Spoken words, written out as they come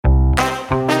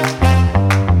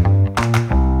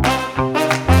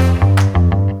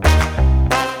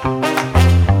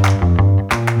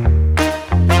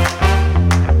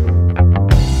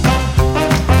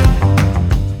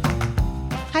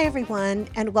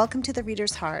and welcome to The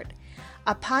Reader's Heart,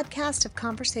 a podcast of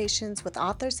conversations with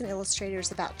authors and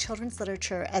illustrators about children's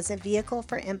literature as a vehicle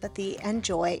for empathy and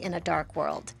joy in a dark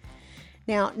world.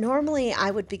 Now, normally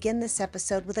I would begin this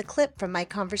episode with a clip from my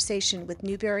conversation with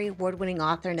Newbery Award-winning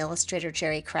author and illustrator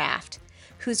Jerry Craft,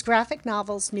 whose graphic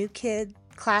novels New Kid,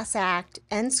 Class Act,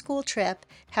 and School Trip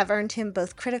have earned him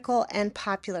both critical and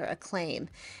popular acclaim.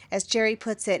 As Jerry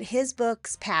puts it, his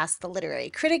books pass the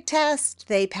literary critic test,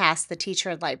 they pass the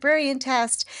teacher and librarian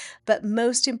test, but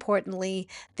most importantly,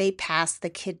 they pass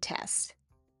the kid test.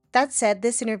 That said,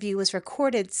 this interview was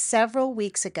recorded several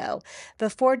weeks ago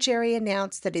before Jerry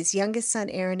announced that his youngest son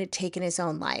Aaron had taken his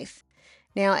own life.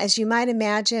 Now, as you might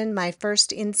imagine, my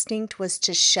first instinct was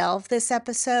to shelve this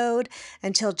episode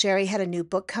until Jerry had a new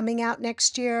book coming out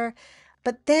next year.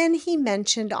 But then he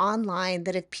mentioned online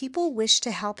that if people wished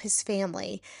to help his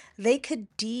family, they could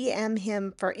DM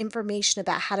him for information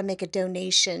about how to make a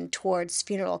donation towards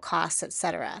funeral costs,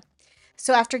 etc.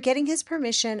 So after getting his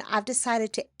permission, I've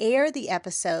decided to air the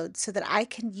episode so that I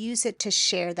can use it to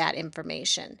share that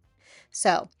information.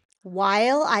 So,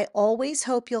 while I always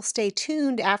hope you'll stay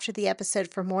tuned after the episode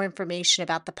for more information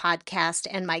about the podcast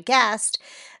and my guest,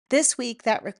 this week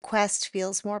that request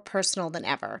feels more personal than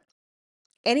ever.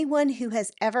 Anyone who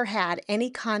has ever had any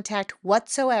contact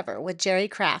whatsoever with Jerry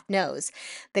Craft knows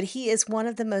that he is one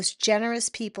of the most generous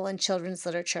people in children's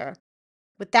literature.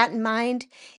 With that in mind,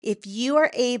 if you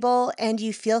are able and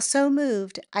you feel so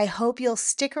moved, I hope you'll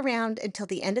stick around until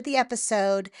the end of the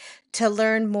episode to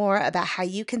learn more about how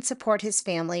you can support his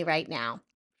family right now.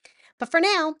 But for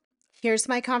now, here's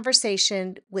my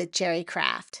conversation with Jerry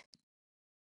Craft.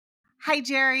 Hi,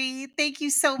 Jerry. Thank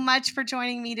you so much for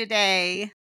joining me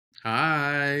today.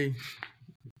 Hi.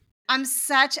 I'm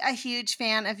such a huge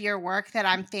fan of your work that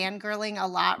I'm fangirling a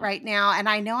lot right now. And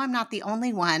I know I'm not the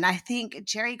only one. I think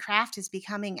Jerry Craft is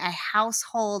becoming a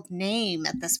household name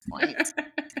at this point.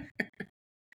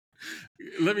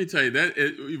 Let me tell you that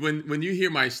when you hear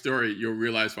my story, you'll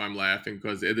realize why I'm laughing,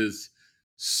 because it is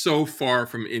so far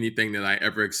from anything that I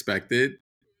ever expected.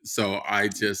 So I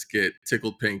just get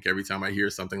tickled pink every time I hear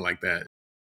something like that.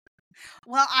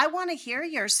 Well, I want to hear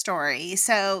your story.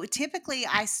 So typically,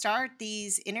 I start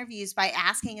these interviews by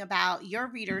asking about your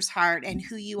reader's heart and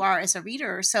who you are as a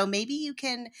reader. So maybe you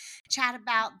can chat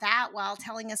about that while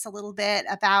telling us a little bit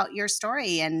about your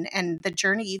story and the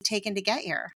journey you've taken to get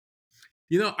here.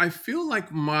 You know, I feel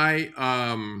like my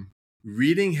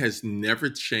reading has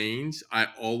never changed. I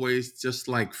always just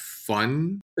like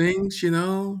fun things,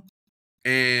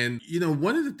 And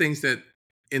one of the things that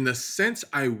in the sense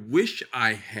I wish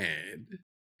I had,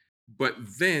 but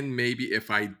then maybe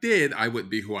if I did, I would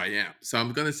be who I am. So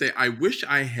I'm going to say I wish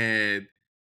I had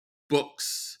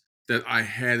books that I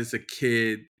had as a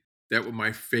kid that were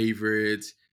my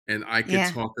favorites, and I could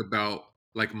Yeah, talk about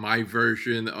like my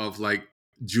version of like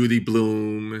Judy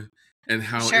Blume and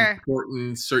how sure.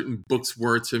 important certain books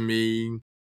were to me,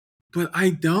 but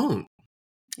I don't,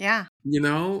 Yeah.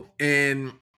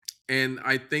 and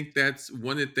I think that's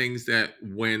one of the things that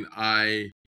when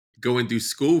I go and do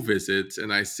school visits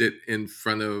and I sit in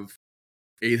front of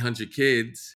 800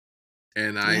 kids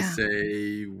and I Yeah.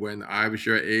 say, when I was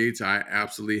your age, I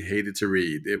absolutely hated to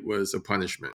read. It was a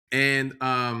punishment. And,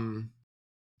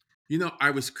 I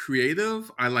was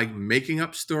creative. I like making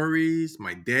up stories.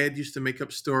 My dad used to make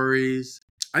up stories.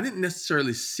 I didn't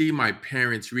necessarily see my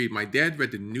parents read. My dad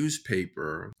read the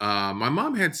newspaper. My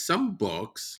mom had some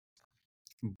books,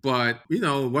 but, it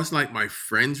wasn't like my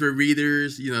friends were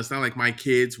readers. It's not like my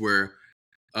kids were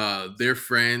their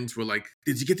friends were like,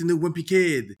 "Did you get the new Wimpy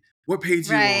Kid? What page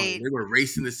are you on?" Right. They were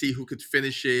racing to see who could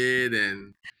finish it,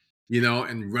 and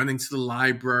running to the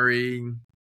library.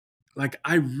 Like,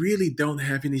 I really don't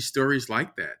have any stories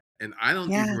like that, and I don't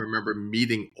even Yeah. remember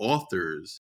meeting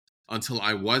authors until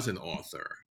I was an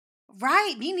author.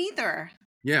 Right. Me neither.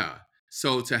 Yeah,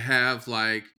 so to have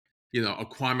like a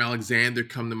Kwame Alexander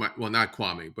come to my, well, not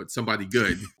Kwame, but somebody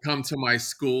good come to my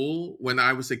school when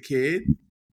I was a kid,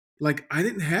 like I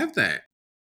didn't have that.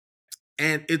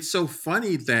 And it's so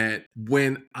funny that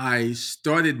when I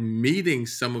started meeting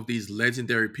some of these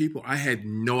legendary people, I had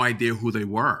no idea who they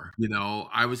were.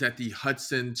 I was at the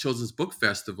Hudson Children's Book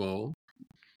Festival,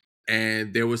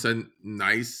 and there was a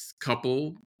nice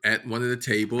couple at one of the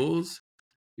tables,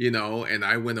 and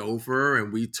I went over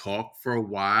and we talked for a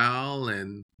while.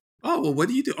 And, oh, well, what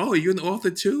do you do? Oh, you're an author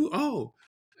too? Oh,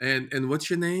 and what's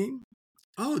your name?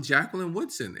 Oh, Jacqueline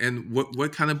Woodson. And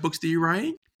what kind of books do you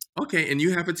write? Okay, and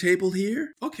you have a table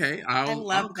here? Okay, I I'll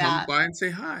love come that. by and say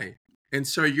hi. And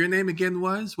sir, your name again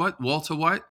was what? Walter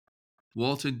what?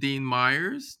 Walter Dean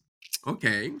Myers.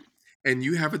 Okay. And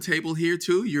you have a table here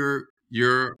too? You're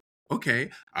okay,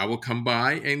 I will come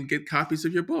by and get copies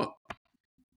of your book.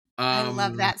 I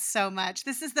love Um, that so much.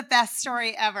 This is the best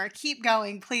story ever. Keep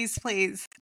going, please, please.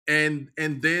 and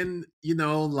then,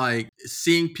 like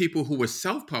seeing people who were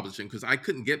self-publishing because I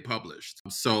couldn't get published.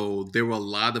 So there were a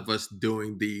lot of us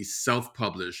doing the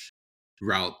self-publish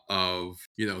route of,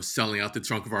 selling out the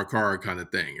trunk of our car kind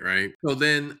of thing, right? So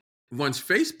then once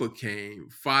Facebook came,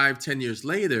 5, 10 years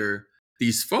later,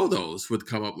 these photos would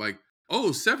come up like,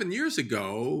 oh, 7 years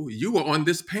ago, you were on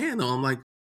this panel. I'm like,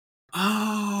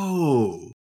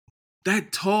 oh,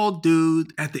 that tall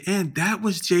dude at the end, that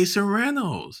was Jason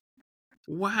Reynolds.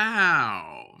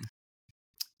 Wow.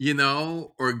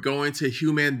 Or going to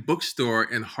Human Bookstore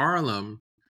in Harlem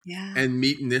Yeah. and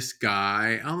meeting this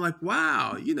guy. I'm like,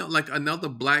 wow, like another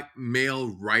black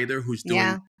male writer who's doing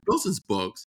Yeah. Wilson's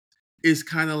books is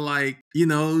kind of like,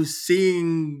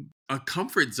 seeing a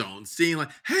comfort zone, seeing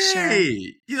like, Sure.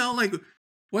 hey, like,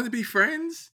 want to be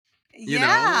friends, you know?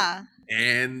 Yeah.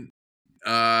 And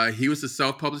he was a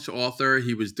self-published author.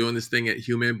 He was doing this thing at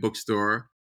Human Bookstore.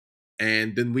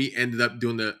 And then we ended up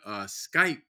doing the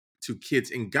Skype to kids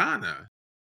in Ghana.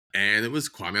 And it was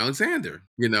Kwame Alexander,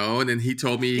 and then he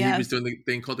told me he was Yes. doing the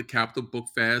thing called the Capital Book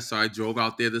Fest. So I drove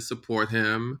out there to support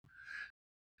him.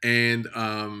 And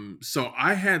so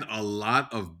I had a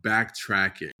lot of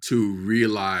backtracking to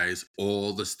realize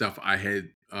all the stuff I had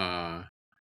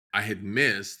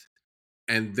missed.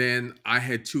 And then I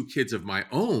had two kids of my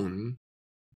own,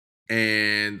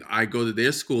 and I go to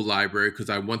their school library because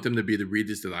I want them to be the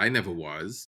readers that I never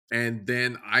was. And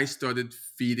then I started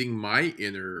feeding my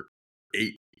inner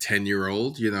 8,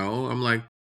 10-year-old, I'm like,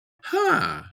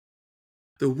 huh,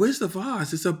 The Wizard of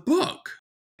Oz is a book.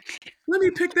 Let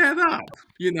me pick that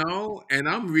up, and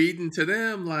I'm reading to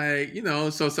them like,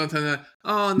 so sometimes,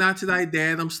 oh, not today,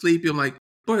 Dad, I'm sleepy. I'm like,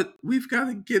 but we've got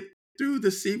to get through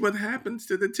to see what happens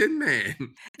to the Tin Man.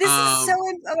 This is so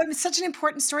um, such an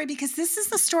important story because this is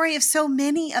the story of so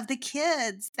many of the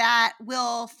kids that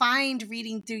will find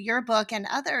reading through your book and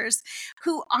others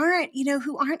who aren't,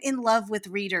 who aren't in love with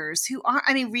readers, who aren't,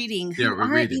 I mean, reading, yeah, who we're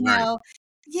aren't, reading, right?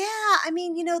 yeah, I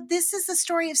mean, this is the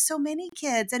story of so many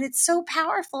kids, and it's so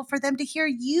powerful for them to hear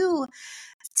you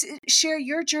share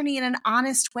your journey in an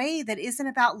honest way that isn't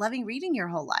about loving reading your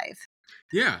whole life.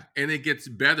 Yeah, and it gets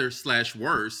better slash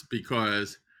worse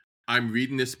because I'm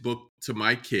reading this book to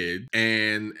my kid,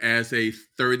 and as a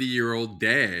 30-year-old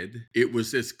dad, it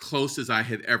was as close as I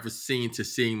had ever seen to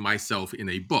seeing myself in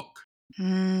a book,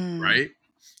 Mm, right?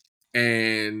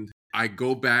 And I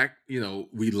go back,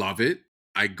 we love it.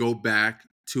 I go back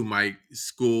to my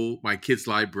school, my kid's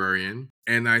librarian,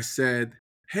 and I said,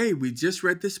 hey, we just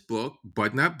read this book,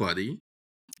 Bud Not Buddy.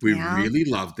 We yeah. really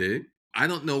loved it. I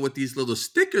don't know what these little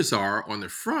stickers are on the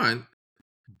front,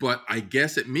 but I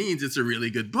guess it means it's a really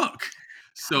good book. Oh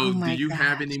So, do my you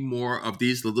have gosh. any more of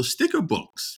these little sticker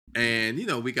books? And,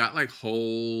 we got like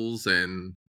holes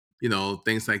and,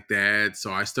 things like that.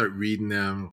 So, I start reading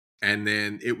them. And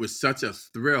then it was such a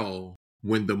thrill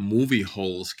when the movie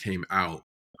Holes came out.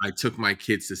 I took my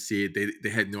kids to see it. They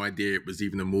had no idea it was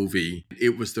even a movie.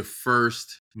 It was the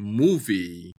first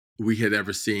movie we had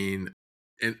ever seen,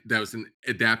 and that was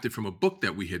adapted from a book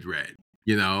that we had read,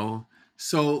 you know?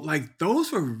 So, like,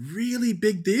 those were really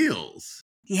big deals,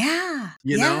 Yeah.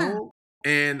 you Yeah. know?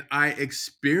 And I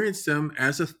experienced them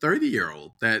as a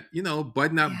 30-year-old that,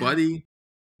 Bud Not Yeah. Buddy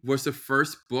was the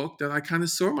first book that I kind of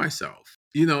saw myself.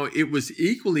 It was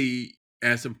equally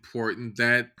as important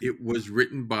that it was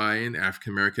written by an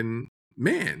African American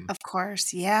man, Of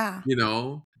course. Yeah.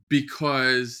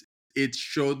 because it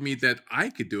showed me that I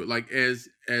could do it. Like, as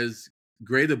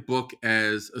great a book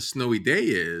as A Snowy Day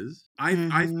is, I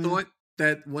Mhm. thought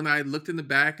that when I looked in the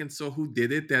back and saw who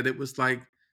did it, that it was like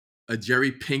a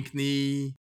Jerry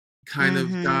Pinkney kind of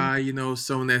Mhm. guy,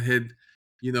 someone that had,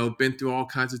 been through all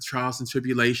kinds of trials and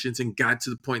tribulations and got to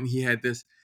the point and he had this.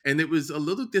 And it was a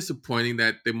little disappointing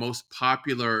that the most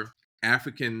popular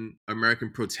African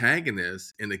American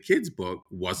protagonist in the kids' book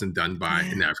wasn't done by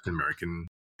Yeah. an African American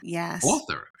Yes.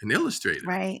 author, an illustrator.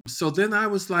 Right. So then I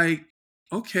was like,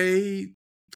 okay,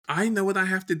 I know what I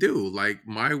have to do. Like,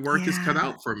 my work is cut Yeah.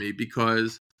 out for me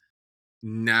because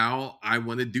now I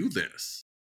want to do this,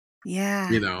 you Yeah.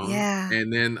 know? Yeah.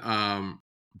 And then,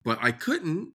 but I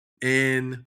couldn't.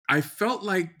 And I felt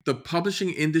like the publishing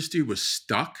industry was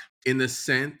stuck in the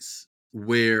sense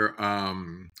where,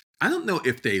 I don't know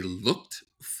if they looked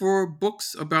for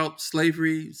books about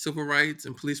slavery, civil rights,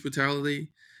 and police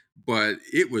brutality, but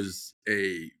it was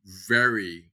a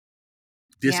very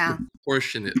Yeah.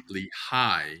 disproportionately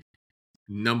high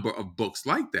number of books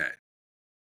like that.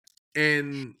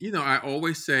 And, I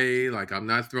always say, like, I'm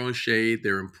not throwing shade,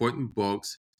 they're important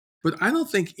books, But I don't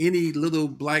think any little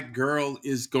black girl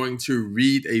is going to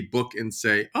read a book and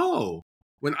say, "Oh,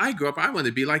 when I grow up, I want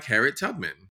to be like Harriet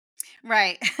Tubman."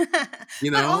 Right. You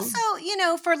But know? also,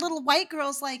 for little white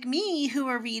girls like me who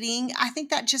are reading, I think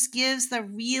that just gives the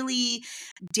really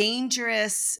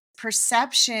dangerous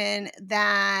perception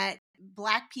that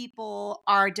Black people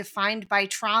are defined by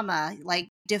trauma, like Right.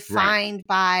 defined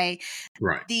by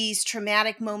Right. these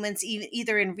traumatic moments,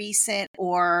 either in recent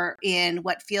or in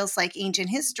what feels like ancient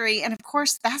history. And of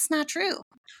course, that's not true.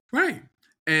 Right.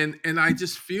 And I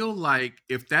just feel like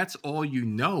if that's all you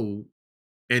know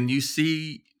and you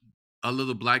see a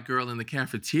little black girl in the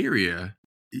cafeteria,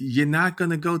 you're not going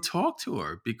to go talk to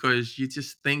her because you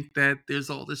just think that there's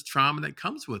all this trauma that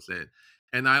comes with it.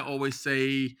 And I always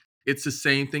say it's the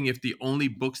same thing if the only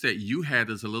books that you had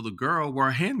as a little girl were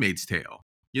A Handmaid's Tale.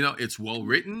 It's well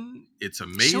written, it's Sure.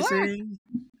 amazing,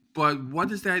 but what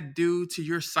does that do to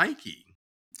your psyche?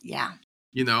 Yeah.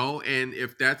 And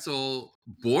if that's all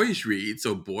boys read,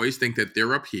 so boys think that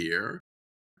they're up here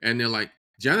and they're like,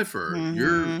 Jennifer,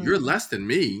 you're Hmm. less than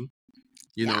me.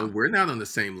 Yeah. We're not on the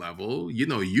same level.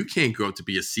 You can't grow up to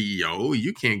be a CEO.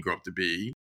 You can't grow up to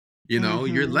be, you're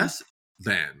Hmm. less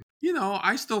than.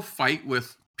 I still fight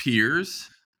with peers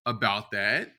about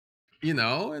that,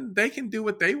 and they can do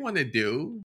what they want to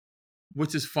do,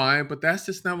 which is fine, but that's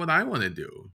just not what I want to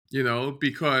do,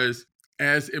 because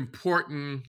as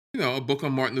important, a book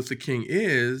on Martin Luther King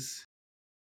is,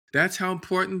 that's how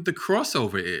important The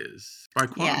Crossover is by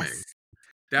Kwame. Yes.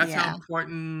 That's how Yeah.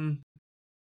 important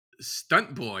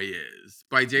Stunt Boy is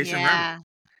by Jason Reynolds.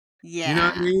 Yeah. You know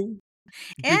what I Yeah. mean?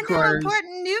 And how Because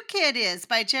important New Kid is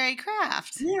by Jerry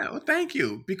Craft. yeah, well, thank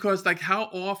you. Because like how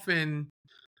often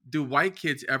do white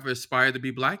kids ever aspire to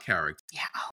be black characters? Yeah.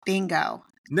 Oh, bingo.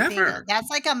 Bingo. Never. That's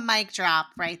like a mic drop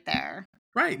right there.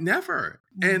 Right, never.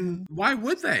 And Mhm. why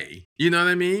would they? You know what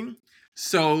I mean?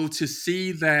 So to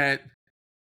see that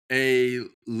a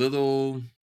little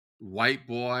white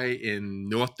boy in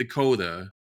North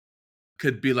Dakota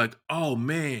could be like, "Oh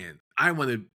man, I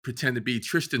want to pretend to be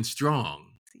Tristan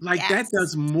Strong." Like that Yes.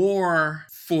 does more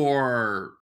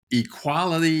for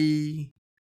equality,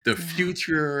 the Yeah.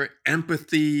 future,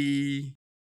 empathy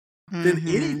than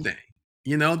Mhm.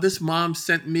 anything. This mom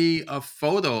sent me a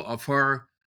photo of her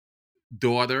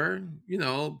daughter,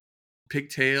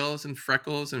 pigtails and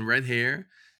freckles and red hair,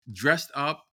 dressed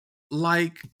up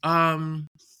like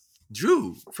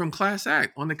Drew from Class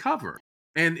Act on the cover.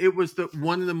 And it was the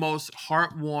one of the most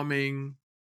heartwarming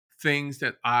things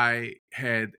that I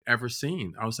had ever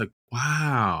seen. I was like,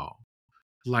 wow,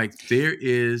 like there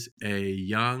is a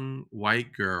young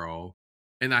white girl,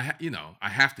 and I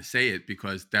have to say it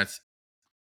because that's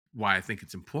why I think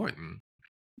it's important,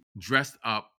 dressed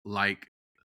up like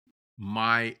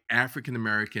my African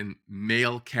American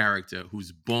male character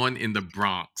who's born in the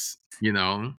Bronx.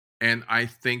 And I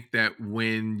think that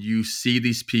when you see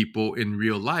these people in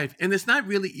real life, and it's not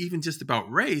really even just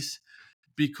about race,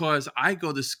 because I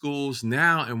go to schools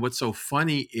now, and what's so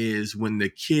funny is when the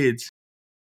kids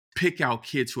pick out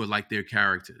kids who are like their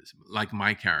characters, like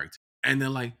my character, and they're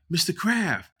like, Mr.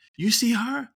 Kraft, you see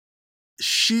her?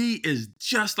 She is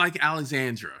just like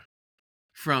Alexandra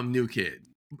from New Kid.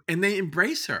 And they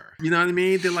embrace her. You know what I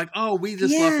mean? They're like, oh, we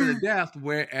just love her to Yeah. death.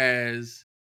 Whereas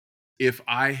if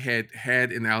I had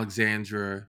had an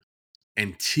Alexandra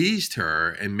and teased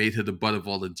her and made her the butt of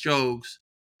all the jokes,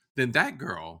 then that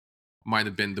girl might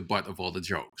have been the butt of all the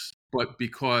jokes. But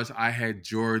because I had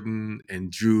Jordan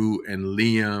and Drew and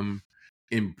Liam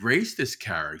embrace this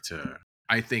character,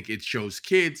 I think it shows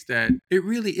kids that it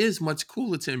really is much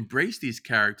cooler to embrace these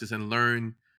characters and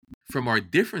learn from our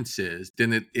differences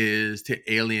than it is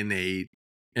to alienate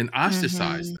and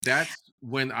ostracize. Mhm. That's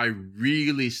when I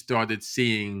really started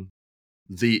seeing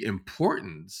the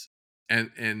importance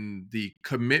and the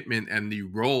commitment and the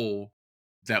role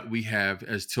that we have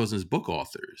as children's book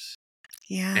authors.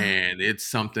 Yeah. And it's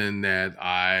something that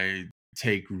I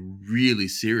take really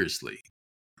seriously.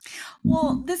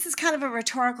 Well, this is kind of a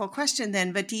rhetorical question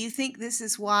then, but do you think this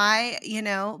is why,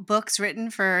 books written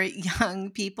for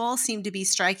young people seem to be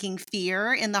striking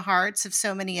fear in the hearts of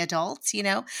so many adults?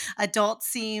 Adults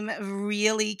seem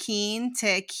really keen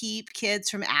to keep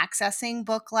kids from accessing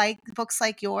books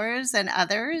like yours and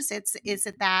others. Is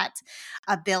it that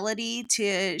ability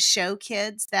to show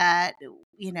kids that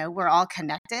we're all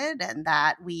connected and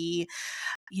that we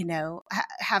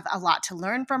have a lot to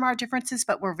learn from our differences,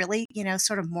 but we're really,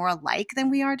 sort of more alike than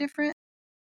we are different.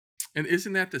 And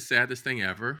isn't that the saddest thing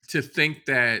ever? To think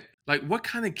that, like, what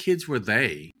kind of kids were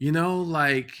they?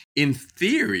 Like, in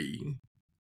theory,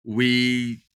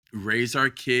 we raise our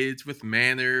kids with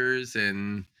manners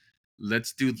and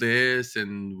let's do this,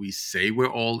 and we say we're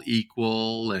all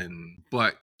equal, and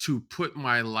but to put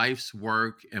my life's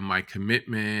work and my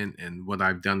commitment and what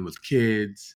I've done with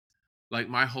kids, like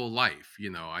my whole life,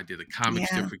 I did a comic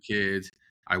strip Yeah. for kids.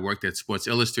 I worked at Sports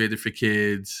Illustrated for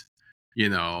kids.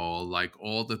 Like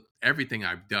everything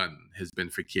I've done has been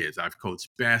for kids. I've coached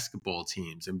basketball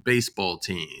teams and baseball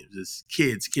teams. It's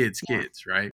kids, kids, Yeah. kids,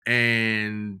 right?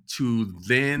 And to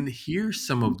then hear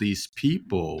some of these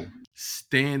people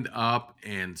stand up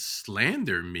and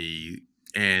slander me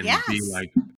and be Yes.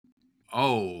 like,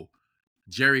 oh,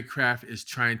 Jerry Kraft is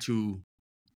trying to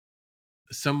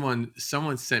someone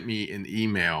sent me an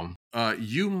email.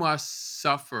 You must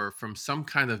suffer from some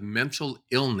kind of mental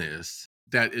illness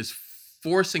that is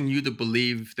forcing you to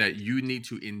believe that you need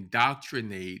to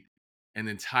indoctrinate an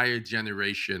entire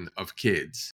generation of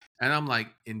kids. And I'm like,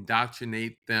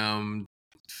 indoctrinate them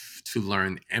to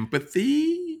learn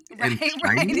empathy Right, and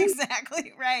right, kindness?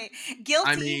 exactly, right. I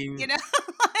Guilty, mean,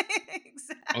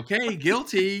 exactly. okay,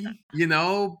 guilty,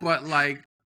 but like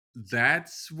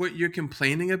that's what you're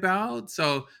complaining about.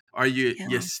 So are you're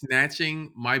Yeah.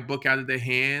 snatching my book out of their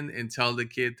hand and tell the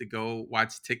kid to go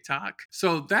watch TikTok?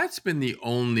 So that's been the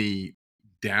only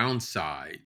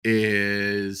downside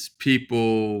is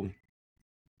people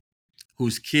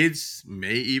whose kids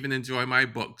may even enjoy my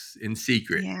books in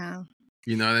secret. Yeah.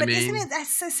 You know what I But isn't mean? it that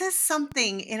says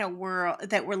something in a world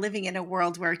that we're living in a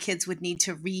world where kids would need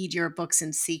to read your books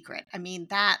in secret? I mean,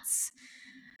 that's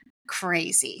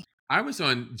crazy. I was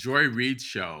on Joy Reid's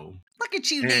show Look at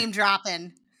you and name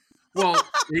dropping. well,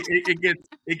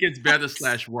 it gets better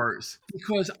slash worse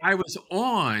because I was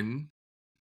on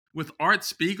with Art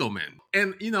Spiegelman.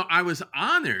 And, I was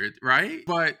honored, right?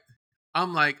 But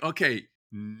I'm like, okay,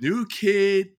 new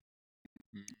kid,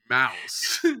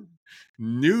 mouse,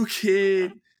 new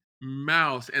kid,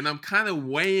 mouse. And I'm kind of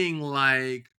weighing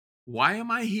like, why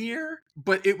am I here?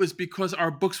 But it was because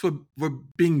our books were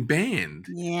being banned.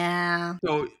 Yeah.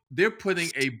 So they're putting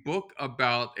a book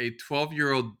about a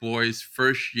 12-year-old boy's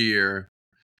first year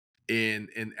in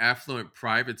an affluent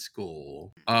private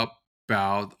school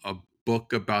about a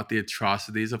book about the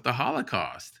atrocities of the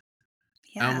Holocaust.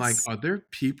 And I'm like, Yes. are there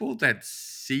people that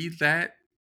see that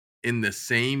in the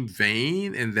same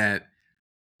vein and that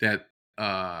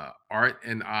art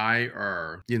and I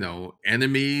are,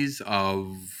 enemies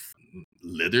of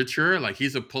literature? Like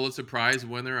he's a Pulitzer Prize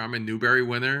winner, I'm a Newbery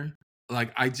winner.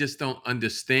 Like I just don't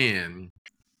understand.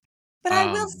 But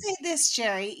I will Um say this,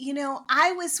 Jerry.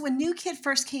 When New Kid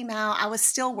first came out, I was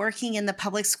still working in the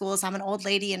public schools. I'm an old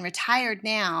lady and retired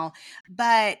now,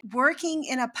 but working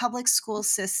in a public school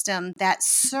system that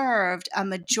served a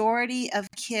majority of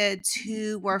kids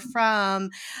who were from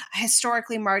a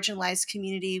historically marginalized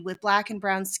community with black and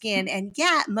brown skin. And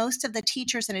yet, most of the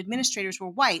teachers and administrators were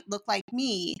white, looked like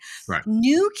me. right.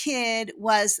 New Kid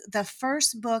was the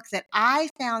first book that I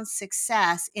found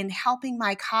success in helping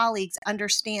my colleagues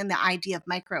understand the idea of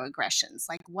microaggressions,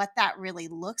 like what that really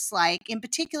looks like, in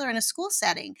particular in a school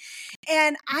setting.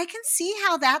 And I can see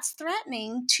how that's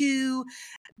threatening to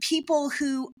people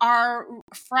who are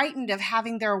frightened of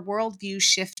having their worldview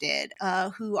shifted,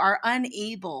 who are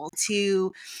unable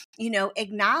to,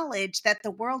 acknowledge that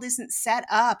the world isn't set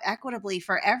up equitably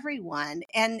for everyone.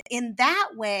 And in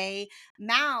that way,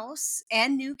 Mouse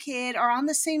and New Kid are on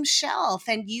the same shelf,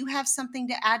 and you have something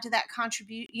to add to that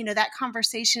that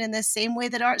conversation in the same way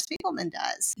that Art Spiegelman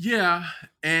does. Yeah.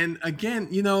 And again,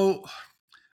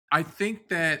 I think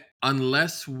that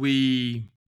unless we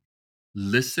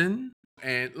listen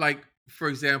and like for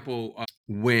example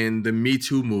when the Me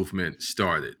Too movement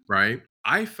started, right,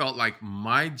 I felt like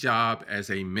my job as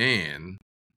a man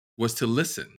was to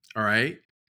listen. All right,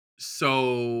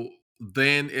 so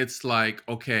then it's like,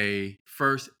 okay,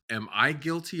 first, am I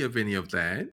guilty of any of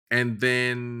that? And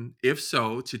then if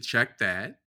so, to check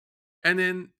that. And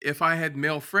then if I had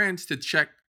male friends, to check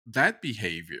that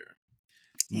behavior.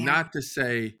 Yeah. Not to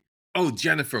say, "Oh,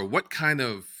 Jennifer, what kind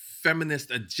of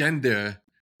feminist agenda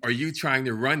are you trying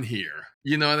to run here?"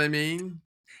 You know what I mean?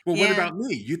 Well, what Yeah. about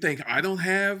me? You think I don't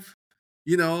have,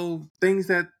 things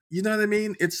that, you know what I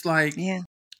mean? It's like, Yeah.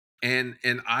 and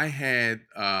I had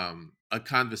a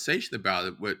conversation about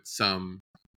it with some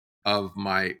of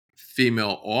my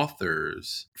female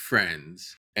authors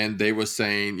friends, and they were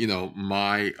saying,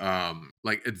 my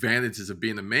like advantages of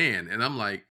being a man, and I'm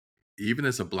like, even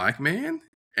as a black man?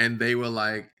 And they were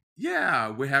like, yeah,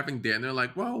 we're having dinner.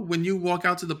 Like, well, when you walk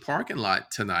out to the parking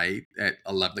lot tonight at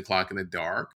 11 o'clock in the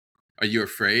dark, are you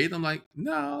afraid? I'm like,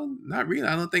 no, not really.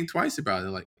 I don't think twice about it.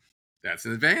 Like, that's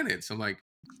an advantage. I'm like,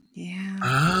 Yeah.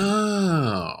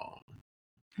 oh,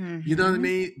 you know what I Hmm.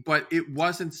 mean? But it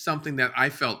wasn't something that I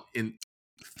felt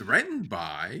threatened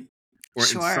by. or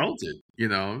Sure. insulted, you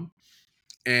know?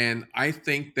 And I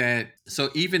think that,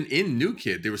 so even in New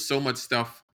Kid, there was so much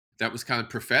stuff that was kind of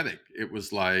prophetic. It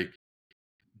was like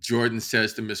Jordan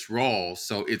says to Miss Rawls,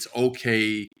 so it's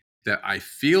okay that I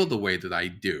feel the way that I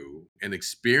do and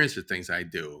experience the things I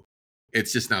do.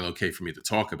 It's just not okay for me to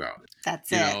talk about it. That's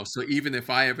You it. know, so even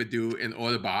if I ever do an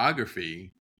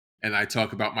autobiography and I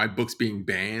talk about my books being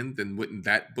banned, then wouldn't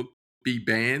that book be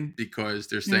banned because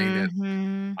they're saying that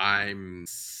Mhm. I'm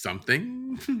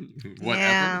something,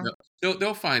 whatever? Yeah.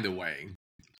 They'll find a way.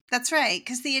 That's right,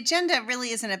 because the agenda really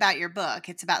isn't about your book,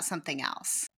 it's about something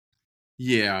else.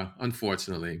 Yeah,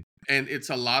 unfortunately. And it's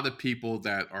a lot of people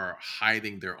that are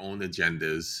hiding their own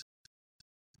agendas.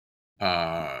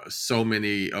 So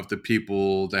many of the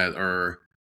people that are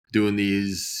doing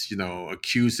these,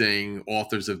 accusing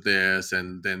authors of this,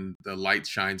 and then the light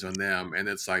shines on them. And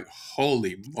it's like,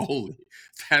 holy moly,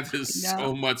 that I is know.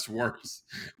 so much worse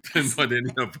than 'Cause what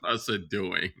any of us are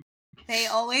doing. they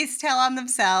always tell on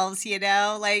themselves,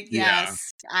 like, Yeah.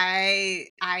 yes,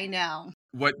 I know.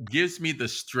 What gives me the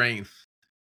strength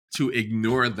to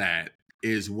ignore that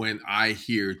is when I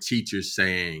hear teachers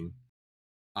saying,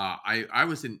 I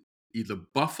was in either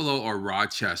Buffalo or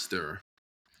Rochester,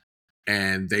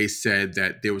 and they said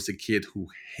that there was a kid who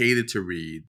hated to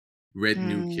read, read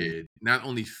New Mm. Kid, not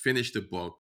only finished the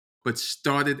book, but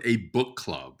started a book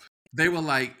club. They were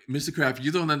like, Mr. Kraft,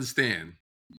 you don't understand.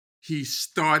 He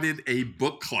started a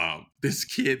book club. This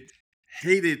kid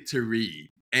hated to read.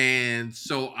 And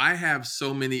so I have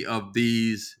so many of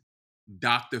these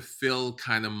Dr. Phil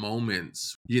kind of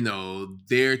moments.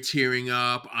 They're tearing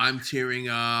up, I'm tearing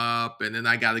up, and then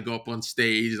I got to go up on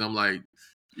stage, and I'm like,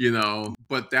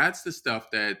 but that's the stuff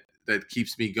that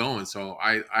keeps me going. So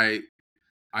I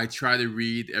try to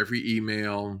read every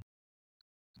email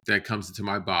that comes into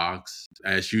my box,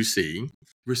 as you see,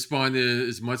 respond to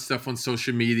as much stuff on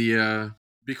social media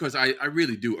because I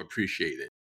really do appreciate it.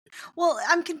 Well,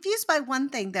 I'm confused by one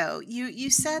thing though. You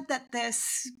said that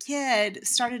this kid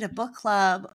started a book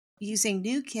club using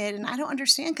New Kid, and I don't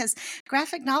understand because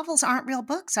graphic novels aren't real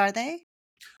books, are they?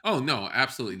 Oh no,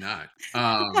 absolutely not.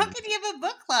 How can you have a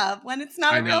book club when it's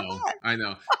not I a real know, book? I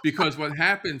know. Because what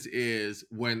happens is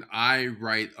when I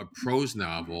write a prose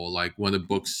novel, like one of the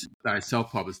books that I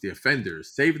self-publish, The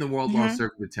Offenders, Saving the World While Mhm.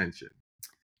 Serving Detention,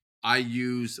 I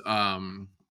use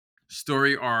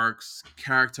story arcs,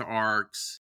 character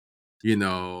arcs,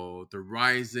 the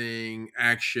rising,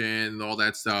 action, all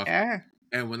that stuff. Sure.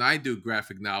 And when I do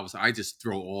graphic novels, I just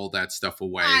throw all that stuff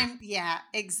away. Yeah,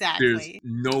 There's exactly.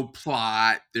 no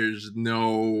plot, there's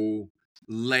no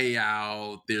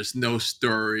layout, there's no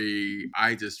story.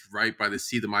 I just write by the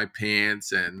seat of my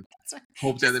pants and So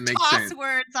hope that it just makes toss sense.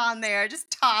 words on there.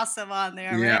 Just toss them on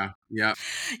there, right? Yeah, yeah.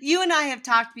 You and I have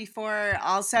talked before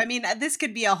also. I mean, this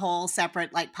could be a whole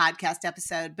separate podcast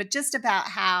episode, but just about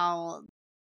how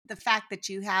the fact that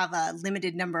you have a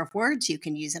limited number of words you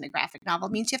can use in a graphic novel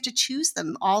means you have to choose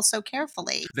them all so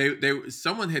carefully.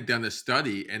 Someone had done a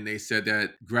study and they said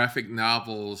that graphic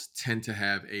novels tend to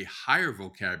have a higher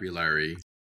vocabulary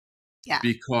Yeah.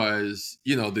 because,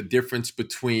 the difference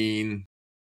between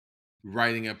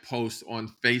writing a post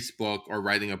on Facebook or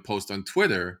writing a post on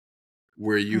Twitter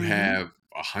where you Mhm. have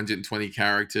 120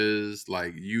 characters,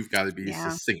 like you've got to be Yeah.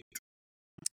 succinct.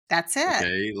 That's it.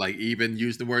 Okay. Like even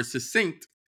use the word succinct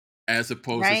as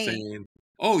opposed to Right. saying,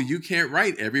 oh, you can't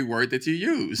write every word that you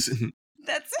use,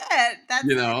 That's it. That's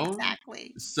you it know?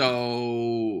 exactly.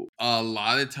 So a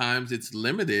lot of times it's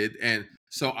limited. And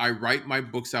so I write my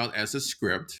books out as a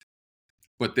script.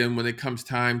 But then when it comes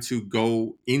time to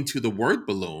go into the word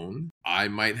balloon, I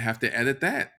might have to edit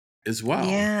that as well.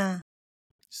 Yeah.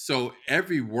 So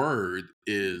every word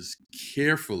is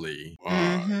carefully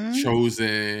Mhm.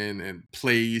 chosen and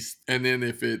placed. And then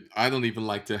I don't even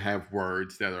like to have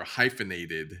words that are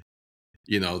hyphenated,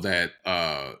 that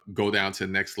go down to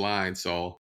the next line.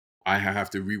 So I have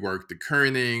to rework the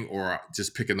kerning or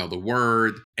just pick another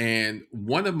word. And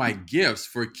one of my gifts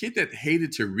for a kid that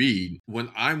hated to read, when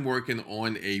I'm working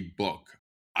on a book,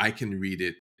 I can read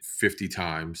it 50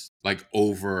 times, like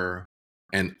over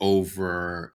and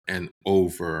over and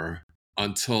over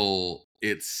until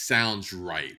it sounds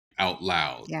right out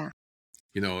loud. Yeah.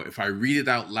 If I read it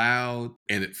out loud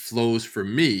and it flows for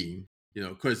me,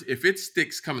 because if it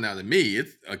sticks coming out of me,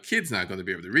 a kid's not going to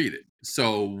be able to read it.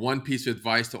 So one piece of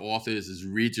advice to authors is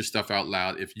read your stuff out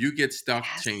loud. If you get stuck,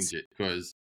 Yes. change it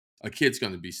because a kid's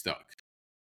going to be stuck,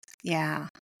 Yeah.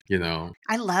 you know?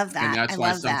 I love And that. I that's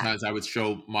why love that. sometimes I would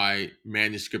show my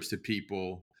manuscripts to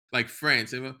people like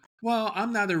friends. And, well,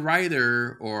 I'm not a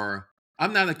writer or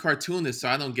I'm not a cartoonist, so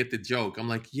I don't get the joke. I'm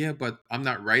like, yeah, but I'm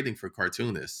not writing for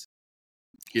cartoonists.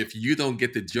 if you don't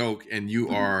get the joke and you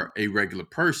are a regular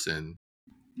person,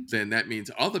 then that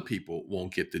means other people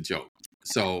won't get the joke.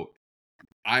 So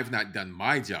I've not done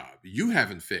my job. You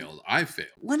haven't failed. I failed.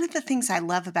 One of the things I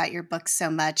love about your book so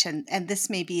much, and this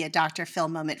may be a Dr. Phil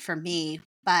moment for me,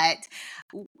 but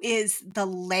is the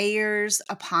layers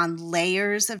upon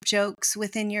layers of jokes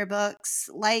within your books.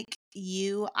 Like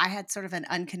you, I had sort of an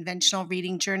unconventional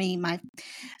reading journey. My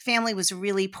family was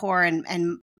really poor,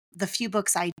 and the few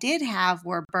books I did have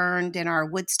were burned in our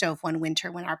wood stove one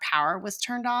winter when our power was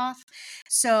turned off.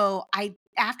 So I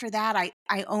after that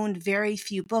I owned very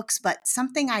few books, but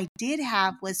something I did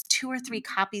have was 2 or 3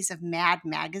 copies of Mad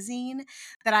Magazine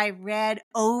that I read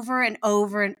over and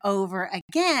over and over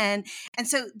again. And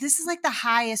so this is like the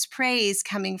highest praise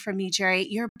coming from you, Jerry.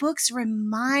 Your books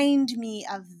remind me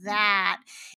of that.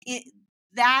 It,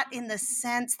 that in the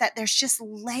sense that there's just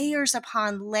layers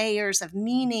upon layers of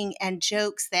meaning and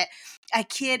jokes that a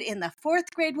kid in the 4th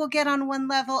grade will get on one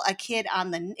level, a kid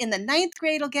in the 9th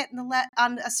grade will get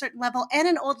on a certain level, and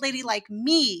an old lady like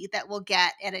me that will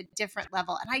get at a different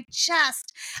level. And I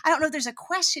don't know if there's a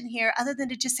question here other than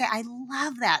to just say I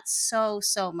love that so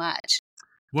much.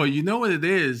 Well, you know what it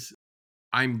is?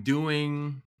 I'm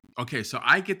doing okay, so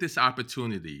I get this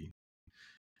opportunity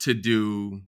to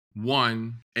do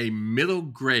a middle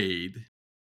grade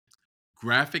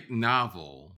graphic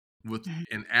novel with Mhm.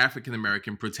 an African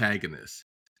American protagonist.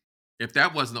 If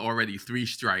that wasn't already 3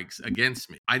 strikes against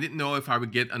me, I didn't know if I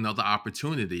would get another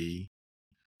opportunity.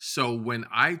 So when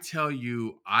I tell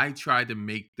you I try to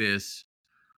make this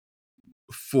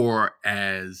for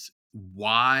as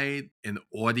wide an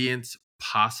audience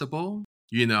possible,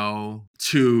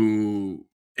 to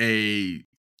a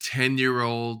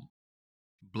 10-year-old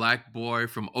black boy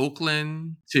from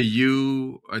Oakland, to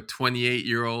you, a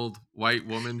 28-year-old white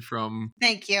woman from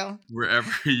Thank you.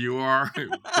 wherever you are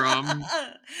from.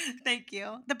 Thank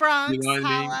you. The You know Bronx, what I mean?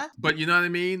 holla. But you know what I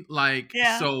mean? Like,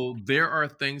 Yeah. so there are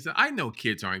things that I know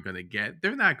kids aren't gonna get.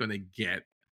 They're not gonna get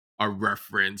a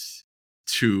reference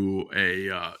to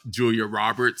a Julia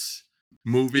Roberts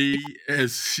movie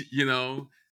as, as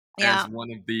Yeah.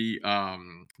 one of the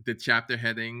chapter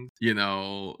headings,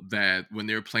 that when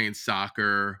they're playing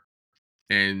soccer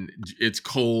and it's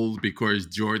cold because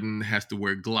Jordan has to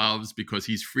wear gloves because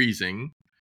he's freezing,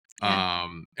 Yeah.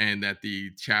 and that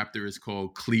the chapter is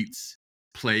called Cleats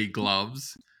Play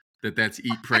Gloves. That's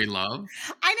Eat, Pray, Love.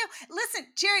 I know. Listen,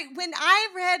 Jerry, when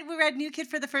we read New Kid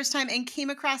for the first time and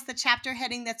came across the chapter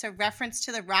heading that's a reference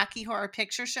to the Rocky Horror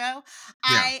Picture Show, Yeah,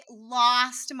 I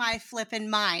lost my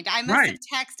flippin' mind. I must have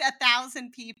right, texted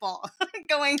 1,000 people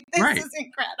going, this right. is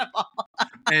incredible.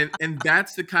 And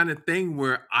that's the kind of thing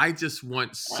where I just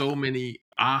want so many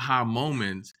aha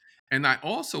moments, and I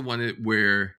also want it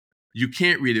where you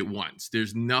can't read it once.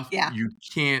 There's nothing, Yeah. you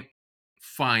can't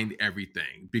find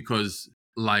everything, because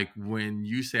like when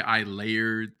you say I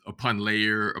layered upon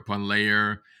layer upon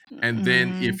layer, and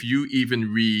then Mhm. if you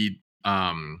even read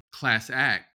Class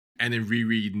Act and then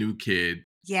reread New Kid,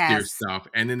 there's Yes. stuff,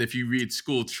 and then if you read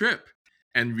School Trip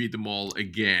and read them all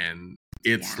again,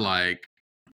 it's Yeah. like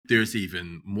there's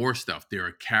even more stuff. There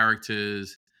are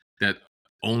characters that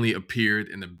only appeared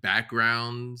in the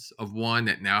backgrounds of one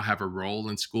that now have a role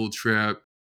in School Trip.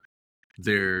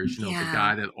 There's, the Yeah.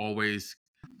 guy that always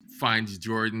finds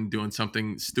Jordan doing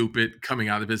something stupid coming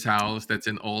out of his house that's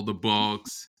in all the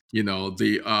books.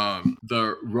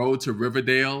 The Road to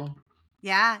Riverdale,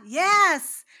 Yeah.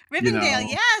 Yes. you Rivendell. know,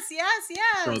 Yes. Yes.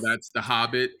 so Yes. that's The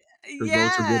Hobbit, The Road to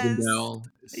Yes. Rivendell,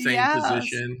 same Yes.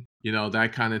 position,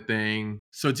 that kind of thing.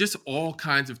 So just all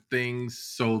kinds of things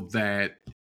so that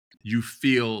you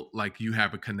feel like you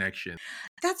have a connection.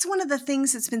 That's one of the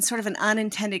things that's been sort of an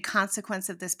unintended consequence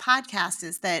of this podcast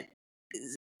is that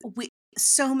we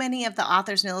so many of the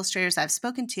authors and illustrators I've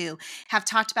spoken to have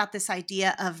talked about this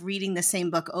idea of reading the same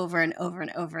book over and over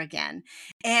and over again.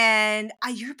 And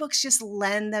your books just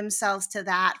lend themselves to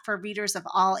that for readers of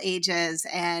all ages.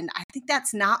 And I think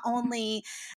that's not only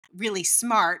really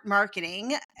smart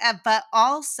marketing, but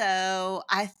also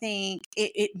I think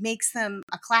it makes them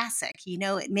a classic.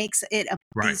 It makes it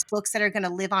Right. these books that are going to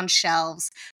live on shelves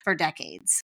for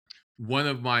decades. One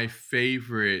of my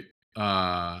favorite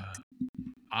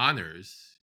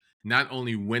honors, not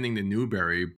only winning the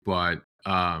Newbery, but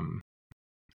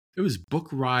it was Book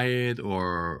Riot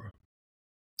or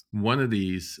one of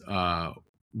these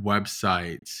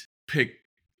websites picked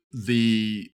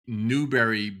the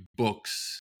Newbery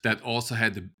books that also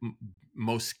had the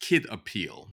most kid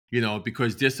appeal.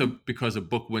 Because a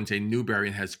book wins a Newbery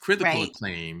and has critical Right.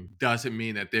 acclaim doesn't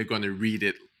mean that they're going to read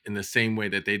it in the same way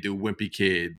that they do Wimpy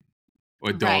Kid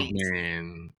or Dog Right.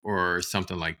 Man or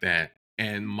something like that.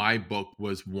 And my book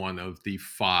was one of the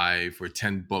 5 or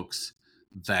 10 books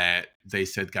that they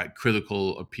said got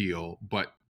critical appeal,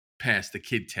 but passed the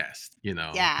kid test,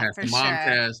 Yeah, passed for the mom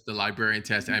sure. test, the librarian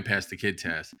test, and passed the kid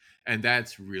test. And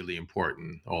that's really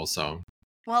important also.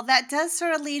 Well, that does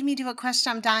sort of lead me to a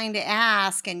question I'm dying to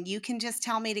ask, and you can just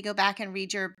tell me to go back and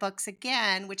read your books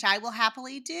again, which I will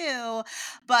happily do.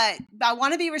 But I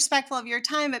want to be respectful of your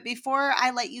time. But before I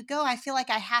let you go, I feel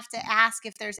like I have to ask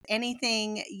if there's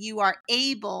anything you are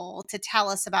able to tell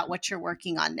us about what you're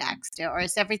working on next, or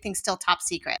is everything still top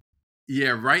secret?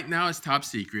 Yeah, right now it's top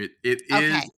secret. It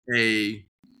Okay. is a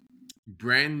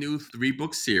brand new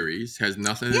 3-book series, has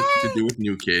nothing to Yay! do with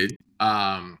New Kid.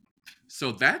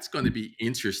 So that's going to be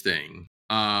interesting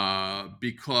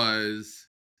because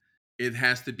it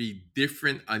has to be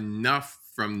different enough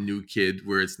from New Kid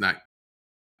where it's not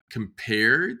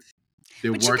compared.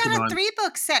 They're But you working got a on,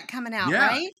 3-book set coming out, yeah,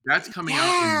 right? that's coming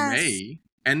out in Yes. May.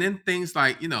 And then things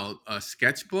like, a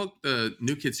sketchbook, the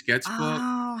New Kid sketchbook,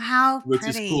 Oh, how which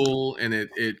is pretty. cool. And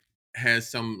it has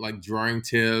some like drawing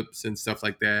tips and stuff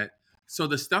like that. So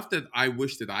the stuff that I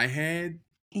wish that I had,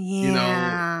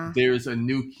 Yeah. there's a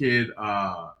New Kid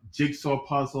jigsaw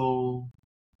puzzle,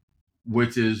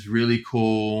 which is really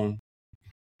cool.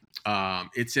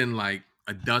 It's in like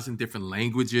a dozen different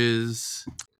languages.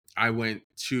 I went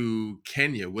to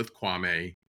Kenya with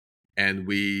Kwame, and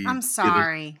we I'm did a.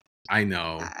 sorry. I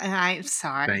know. I'm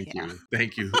sorry. Thank Yeah. you,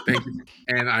 thank you, thank you.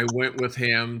 And I went with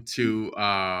him to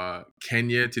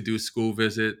Kenya to do school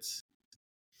visits.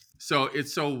 So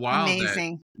it's so wild that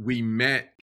Amazing. we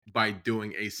met by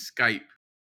doing a Skype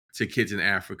to kids in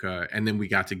Africa, and then we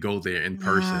got to go there in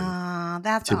person Oh,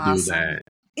 that's to do awesome. that.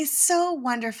 It's so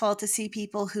wonderful to see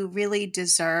people who really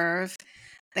deserve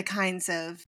the kinds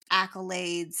of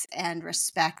accolades and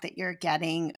respect that you're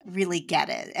getting really get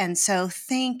it. And so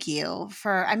thank you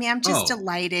for, I mean, I'm just Oh,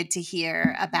 delighted to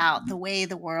hear about the way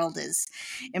the world is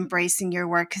embracing your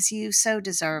work because you so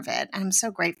deserve it. I'm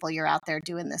so grateful you're out there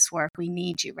doing this work. We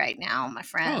need you right now, my oh,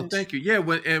 friend. thank you. Yeah,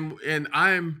 and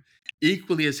I'm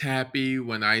equally as happy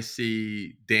when I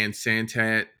see Dan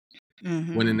Santat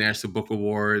win a Hmm. National Book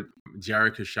Award.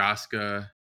 Jared Koshaska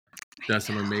does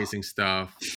some amazing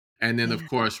stuff, and then of Yeah.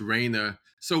 course Raina.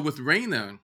 So with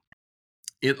Raina,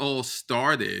 it all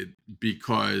started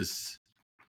because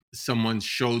someone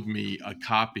showed me a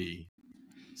copy.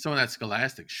 Someone at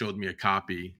Scholastic showed me a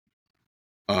copy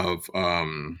of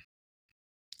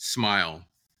Smile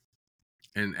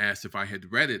and asked if I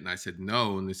had read it, and I said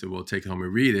no, and they said, "Well, take it home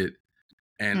and read it."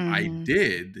 And I Hmm.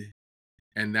 did,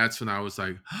 and that's when I was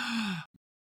like,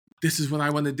 this is what I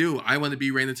want to do. I want to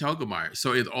be Raina Telgemeier.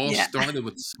 So it all Yeah. started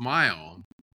with Smile.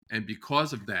 And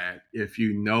because of that, if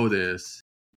you notice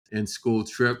in School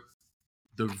Trip,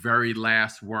 the very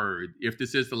last word, if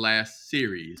this is the last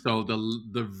series, so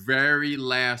the very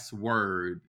last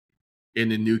word in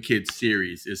the New Kids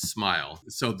series is Smile.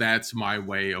 So that's my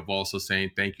way of also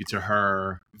saying thank you to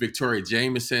her. Victoria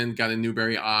Jameson got a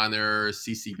Newbery honor,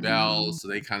 Cece Bell, Mm, so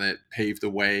they kind of paved the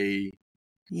way.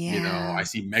 I yeah.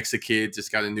 see Mexikid just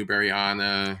got a Newbery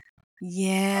honor.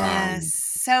 Yes. Um,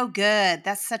 So good. It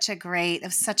was such a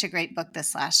great book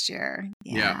this last year.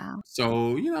 yeah. Yeah.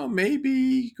 So,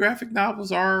 maybe graphic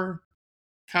novels are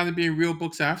kind of being real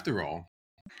books after all.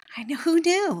 I know who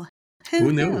knew? Who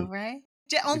Who knew, knew? right?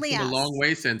 It's Only been a long us.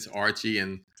 way since Archie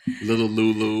and Little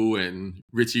Lulu and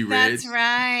Richie That's Rich.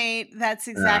 right. That's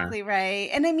Uh, exactly right.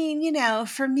 And I mean,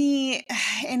 for me,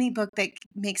 any book that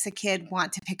makes a kid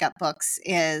want to pick up books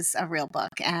is a real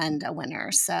book and a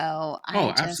winner. So oh, I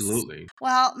just, absolutely.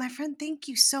 well, my friend, thank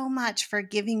you so much for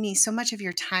giving me so much of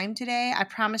your time today. I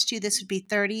promised you this would be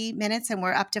 30 minutes and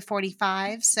we're up to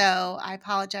 45. So I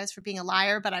apologize for being a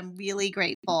liar, but I'm really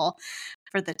grateful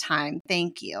for the time.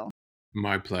 Thank you.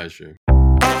 My pleasure.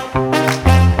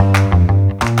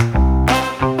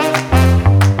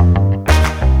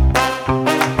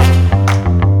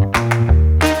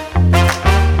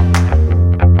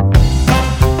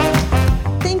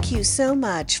 Thank you so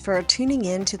much for tuning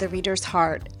in to The Reader's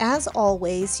Heart. As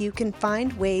always, you can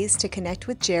find ways to connect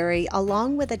with Jerry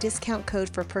along with a discount code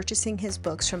for purchasing his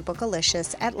books from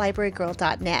Bookalicious at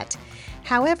librarygirl.net.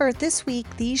 However, this week,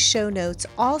 these show notes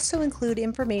also include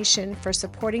information for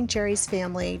supporting Jerry's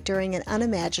family during an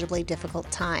unimaginably difficult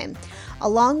time,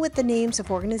 along with the names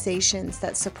of organizations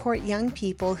that support young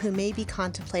people who may be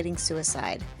contemplating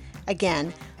suicide.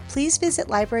 Again, please visit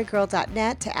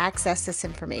librarygirl.net to access this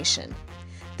information.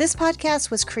 This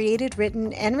podcast was created,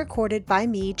 written, and recorded by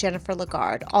me, Jennifer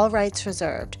Lagarde, all rights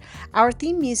reserved. Our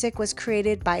theme music was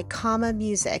created by Comma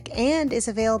Music and is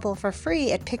available for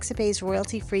free at Pixabay's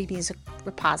royalty-free music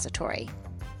repository.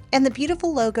 And the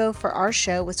beautiful logo for our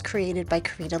show was created by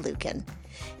Karina Lukin.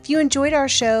 If you enjoyed our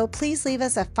show, please leave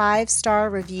us a 5-star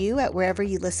review at wherever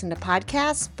you listen to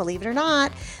podcasts. Believe it or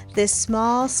not, this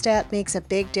small step makes a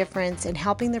big difference in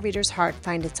helping the reader's heart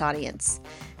find its audience.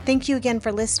 Thank you again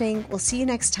for listening. We'll see you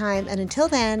next time. And until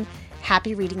then,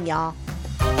 happy reading, y'all.